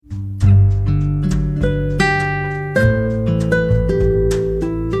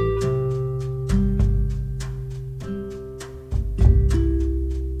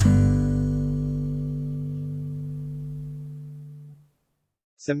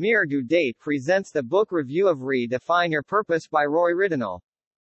Samir Gudate presents the book review of Redefine Your Purpose by Roy Ridinal.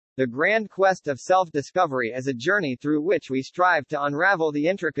 The grand quest of self-discovery is a journey through which we strive to unravel the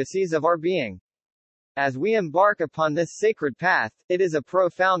intricacies of our being. As we embark upon this sacred path, it is a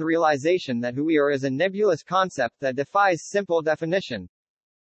profound realization that who we are is a nebulous concept that defies simple definition.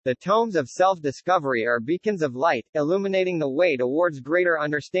 The tomes of self-discovery are beacons of light, illuminating the way towards greater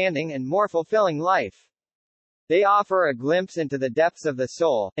understanding and more fulfilling life. They offer a glimpse into the depths of the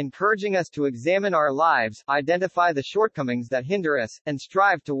soul, encouraging us to examine our lives, identify the shortcomings that hinder us, and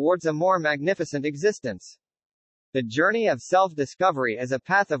strive towards a more magnificent existence. The journey of self-discovery is a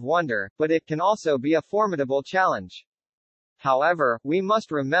path of wonder, but it can also be a formidable challenge. However, we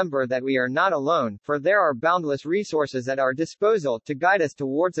must remember that we are not alone, for there are boundless resources at our disposal to guide us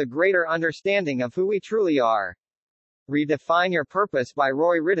towards a greater understanding of who we truly are. Redefine Your Purpose by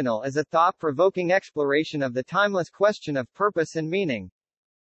Roy Ridinal is a thought-provoking exploration of the timeless question of purpose and meaning.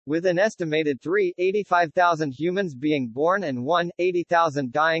 With an estimated 385,000 humans being born and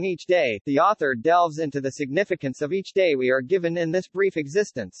 180,000 dying each day, the author delves into the significance of each day we are given in this brief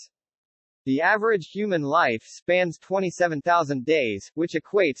existence. The average human life spans 27,000 days, which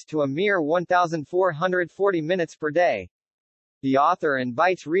equates to a mere 1,440 minutes per day. The author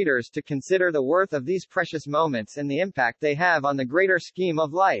invites readers to consider the worth of these precious moments and the impact they have on the greater scheme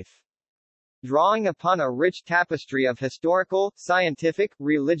of life. Drawing upon a rich tapestry of historical, scientific,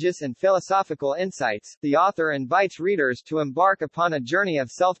 religious and philosophical insights, the author invites readers to embark upon a journey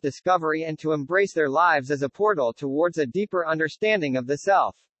of self-discovery and to embrace their lives as a portal towards a deeper understanding of the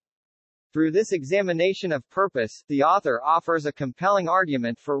self. Through this examination of purpose, the author offers a compelling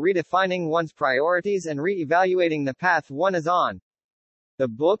argument for redefining one's priorities and re-evaluating the path one is on. The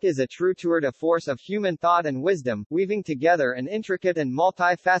book is a true tour de force of human thought and wisdom, weaving together an intricate and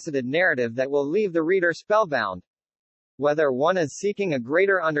multifaceted narrative that will leave the reader spellbound. Whether one is seeking a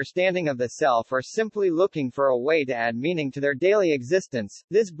greater understanding of the self or simply looking for a way to add meaning to their daily existence,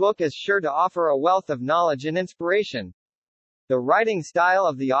 this book is sure to offer a wealth of knowledge and inspiration. The writing style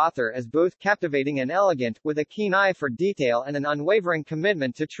of the author is both captivating and elegant, with a keen eye for detail and an unwavering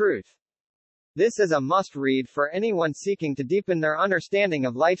commitment to truth. This is a must-read for anyone seeking to deepen their understanding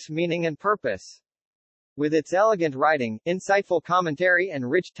of life's meaning and purpose. With its elegant writing, insightful commentary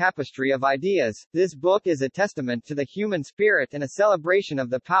and rich tapestry of ideas, this book is a testament to the human spirit and a celebration of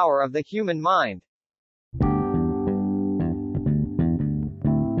the power of the human mind.